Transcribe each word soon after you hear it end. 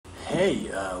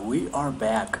Okay, we are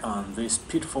back on this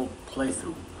Pitfall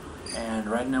playthrough, and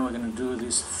right now we're gonna do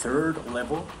this third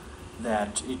level.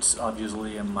 That it's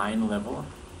obviously a mine level.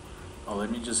 Oh,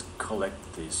 let me just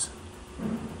collect this.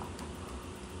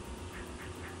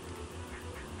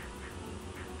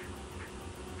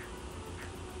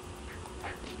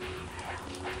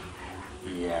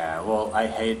 Yeah, well, I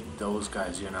hate those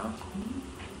guys, you know?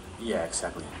 Yeah,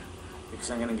 exactly.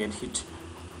 Because I'm gonna get hit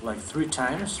like 3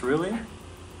 times, really?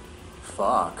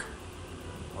 Fuck.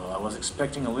 Well, I was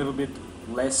expecting a little bit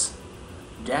less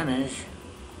damage,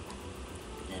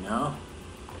 you know?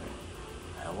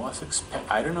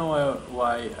 I don't know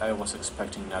why I was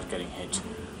expecting not getting hit,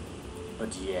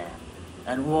 but yeah.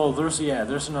 And well, there's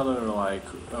another like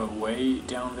way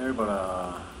down there,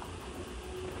 but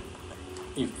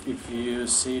if you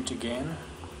see it again,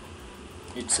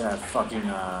 it's a fucking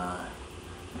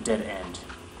dead end.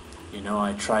 You know,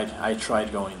 I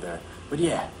tried going there, but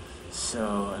yeah.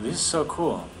 So this is so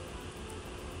cool.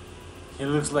 He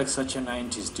looks like such a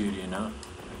 90s dude, you know?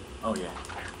 Oh yeah.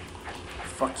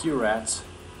 Fuck you, rats.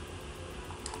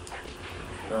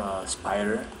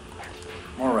 Spider.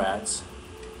 More rats.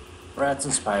 Rats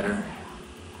and spider.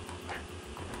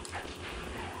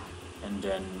 And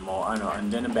then more, I know, and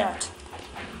then a bat.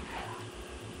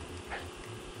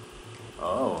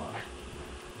 Oh.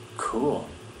 Cool.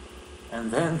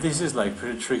 And then this is like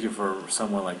pretty tricky for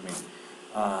someone like me.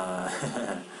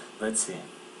 Let's see.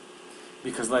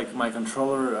 Because like my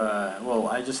controller, well,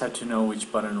 I just had to know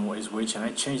which button is which, and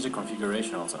I changed the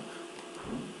configuration also.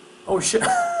 Oh shit!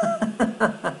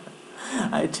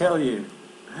 I tell you,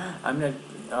 I'm not.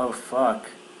 Oh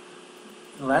fuck!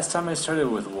 Last time I started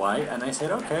with Y, and I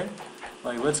said okay,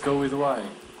 like let's go with Y.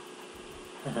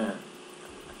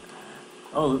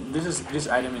 Oh, this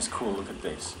item is cool. Look at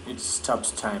this. It stops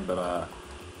time, but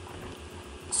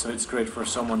so it's great for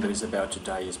someone that is about to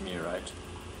die as me, right?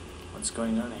 What's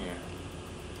going on here?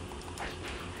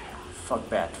 Fuck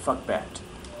bat, fuck bat.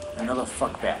 Another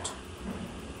fuck bat.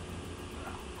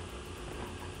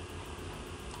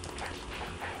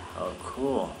 Oh,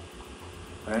 cool.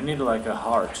 But I need like a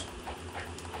heart.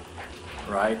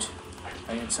 Right?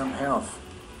 I need some health.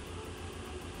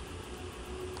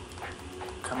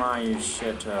 Come on, you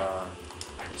shit,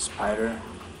 spider.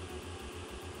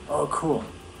 Oh, cool.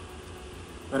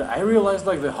 But I realized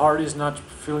like the heart is not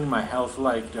filling my health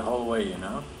like the whole way, you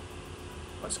know?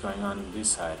 What's going on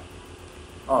this side?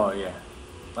 Oh yeah.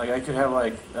 Like I could have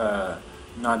like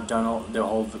not done the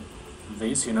whole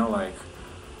this, you know, like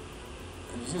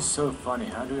this is so funny.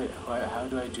 How do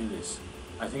I do this?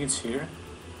 I think it's here.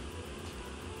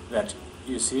 That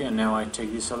you see, and now I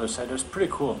take this other side. That's pretty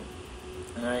cool.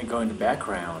 And then I go in the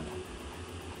background.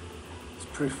 It's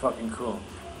pretty fucking cool.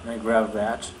 And I grab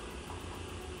that.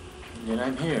 And then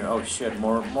I'm here. Oh shit!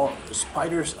 More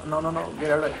spiders! No!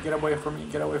 Get away from me!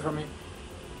 Get away from me!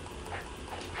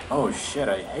 Oh shit!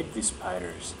 I hate these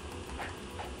spiders.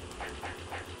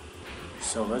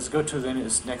 So let's go to the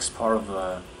next part of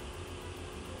the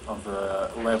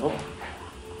level,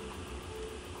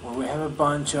 where we have a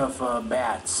bunch of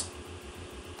bats,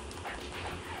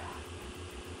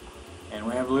 and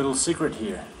we have a little secret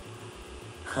here.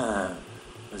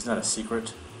 It's not a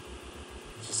secret.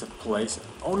 It's just a place.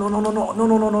 Oh no!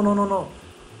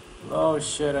 Oh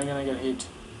shit! I'm gonna get hit.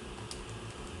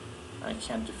 I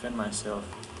can't defend myself.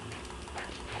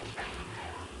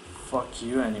 Fuck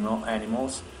you,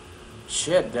 animals.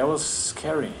 Shit, that was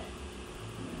scary.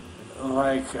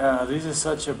 Like, this is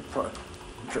such a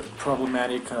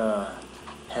problematic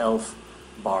health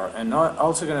bar, and I'm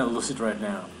also gonna lose it right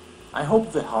now. I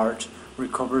hope the heart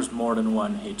recovers more than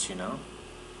one hit, you know?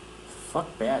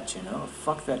 Fuck bat, you know?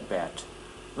 Fuck that bat.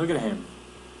 Look at him.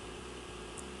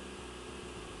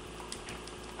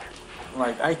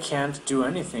 Like, I can't do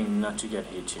anything not to get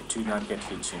hit, you know?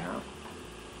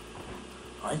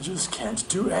 I just can't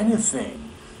do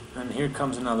anything. And here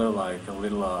comes another, like, a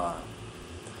little,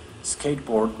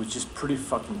 skateboard, which is pretty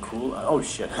fucking cool. Oh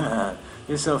shit.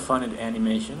 This is so fun at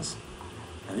animations.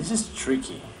 And this is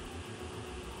tricky.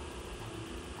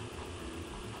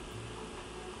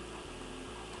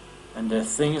 And the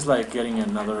thing is like getting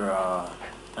another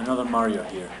Mario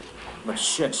here. But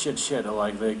shit,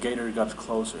 like the gator got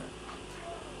closer.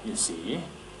 You see?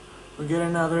 We get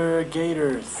another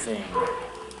gator thing.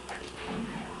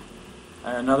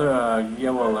 Another,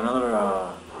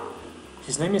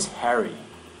 his name is Harry.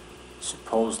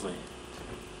 Supposedly.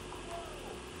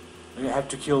 We have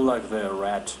to kill like the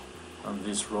rat on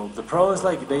this road. The problem is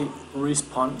like they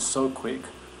respawn so quick.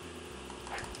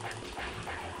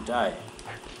 Die.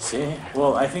 See?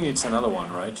 Well, I think it's another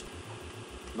one, right?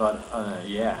 But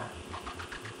yeah.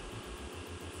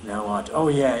 Now what? Oh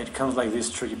yeah, it comes like this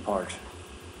tricky part.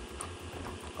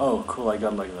 Oh cool, I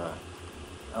got like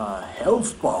the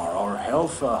health bar or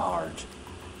health heart.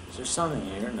 Is there something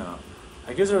here? No.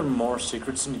 I guess there are more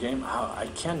secrets in the game. I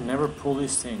can't never pull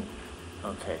this thing.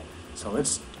 Okay, so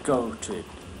let's go to it.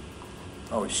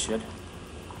 Oh shit.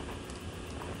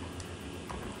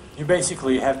 You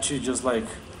basically have to just like,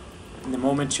 the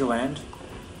moment you land,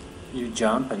 you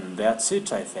jump and that's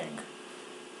it, I think.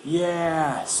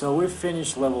 Yeah, so we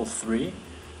finished level 3,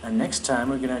 and next time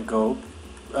we're gonna go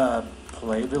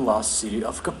play the Lost City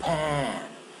of Japan.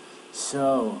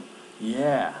 So,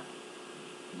 yeah.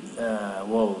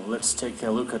 Well, let's take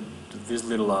a look at this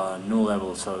little new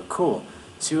level. So, cool.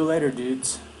 See you later,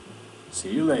 dudes.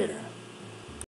 See you later.